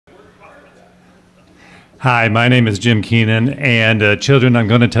Hi, my name is Jim Keenan, and children, I'm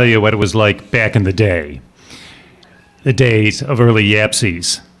going to tell you what it was like back in the day. The days of early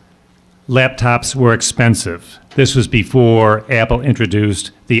YAPCs. Laptops were expensive. This was before Apple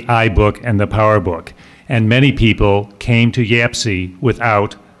introduced the iBook and the PowerBook, and many people came to YAPC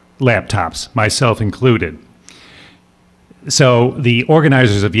without laptops, myself included. So the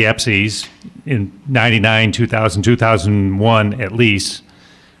organizers of YAPCs in 99, 2000, 2001 at least,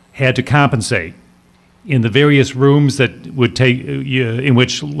 had to compensate. In the various rooms that would in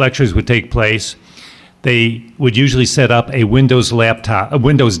which lectures would take place, they would usually set up a Windows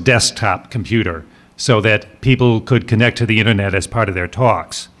desktop computer so that people could connect to the internet as part of their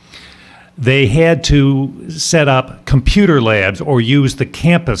talks. They had to set up computer labs or use the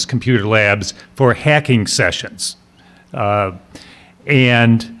campus computer labs for hacking sessions. And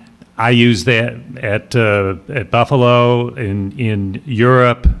I used that at Buffalo, in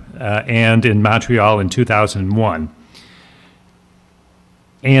Europe, and in Montreal in 2001.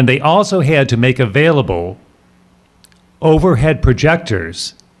 And they also had to make available overhead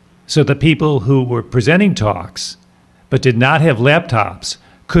projectors so that people who were presenting talks but did not have laptops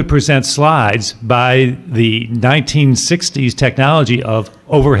could present slides by the 1960s technology of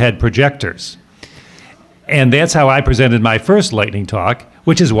overhead projectors. And that's how I presented my first lightning talk,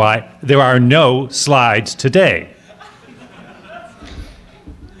 which is why there are no slides today.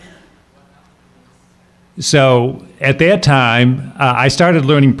 So at that time, I started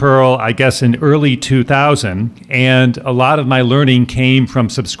learning Perl, I guess, in early 2000, and a lot of my learning came from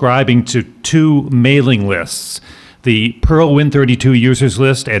subscribing to two mailing lists, the Perl Win32 users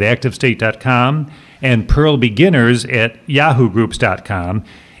list at activestate.com and Perl Beginners at yahoogroups.com,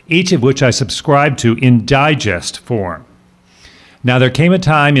 each of which I subscribed to in digest form. Now, there came a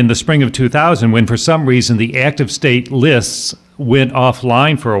time in the spring of 2000 when, for some reason, the ActiveState lists went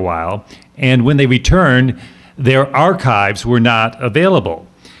offline for a while, and when they returned, their archives were not available.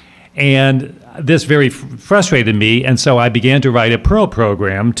 And this very frustrated me, and so I began to write a Perl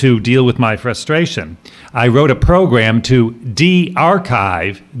program to deal with my frustration. I wrote a program to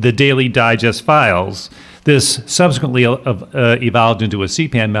de-archive the daily digest files. This subsequently evolved into a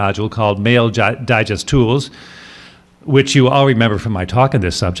CPAN module called Mail Digest Tools, which you all remember from my talk on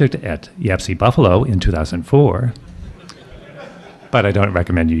this subject at YAPC Buffalo in 2004. But I don't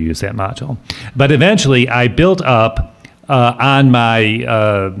recommend you use that module. But eventually, I built up on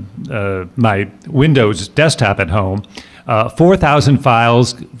my my Windows desktop at home 4,000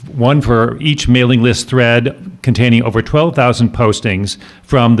 files, one for each mailing list thread, containing over 12,000 postings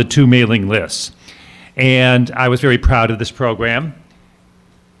from the two mailing lists. And I was very proud of this program.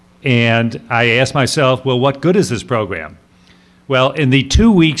 And I asked myself, well, what good is this program? Well, in the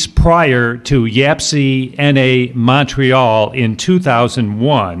 2 weeks prior to YAPC NA Montreal in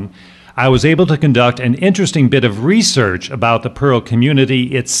 2001, I was able to conduct an interesting bit of research about the Perl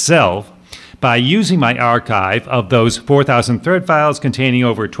community itself by using my archive of those 4,000 thread files containing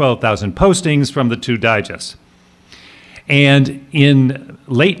over 12,000 postings from the two digests. And in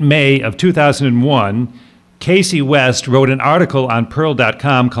late May of 2001, Casey West wrote an article on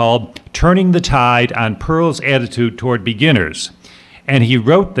Perl.com called Turning the Tide on Perl's Attitude Toward Beginners. And he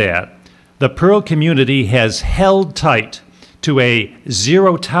wrote that the Perl community has held tight to a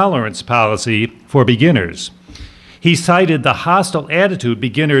zero-tolerance policy for beginners. He cited the hostile attitude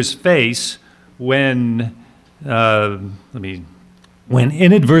beginners face when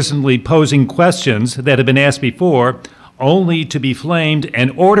inadvertently posing questions that have been asked before, only to be flamed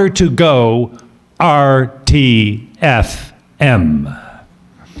and ordered to go RTFM.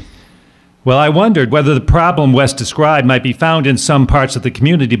 Well, I wondered whether the problem West described might be found in some parts of the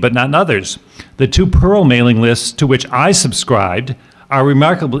community, but not in others. The two Perl mailing lists to which I subscribed were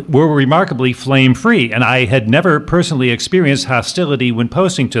remarkably flame-free, and I had never personally experienced hostility when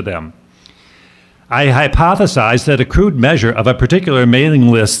posting to them. I hypothesized that a crude measure of a particular mailing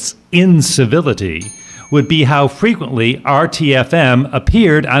list's incivility would be how frequently RTFM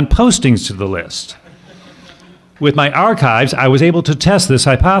appeared on postings to the list. With my archives, I was able to test this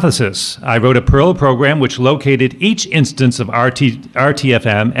hypothesis. I wrote a Perl program which located each instance of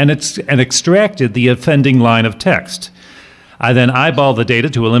RTFM and extracted the offending line of text. I then eyeballed the data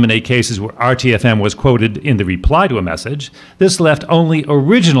to eliminate cases where RTFM was quoted in the reply to a message. This left only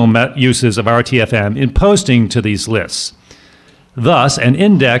original uses of RTFM in posting to these lists. Thus, an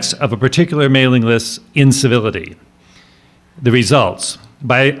index of a particular mailing list's incivility. The results.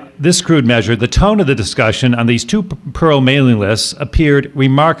 By this crude measure, the tone of the discussion on these two Perl mailing lists appeared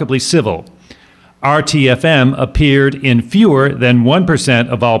remarkably civil. RTFM appeared in fewer than 1%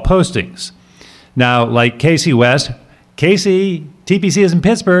 of all postings. Now, like Casey West, Casey, TPC is in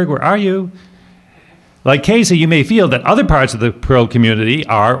Pittsburgh, where are you? Like Casey, you may feel that other parts of the Perl community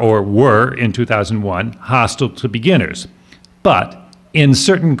are, or were in 2001, hostile to beginners. But in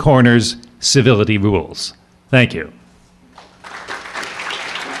certain corners, civility rules. Thank you.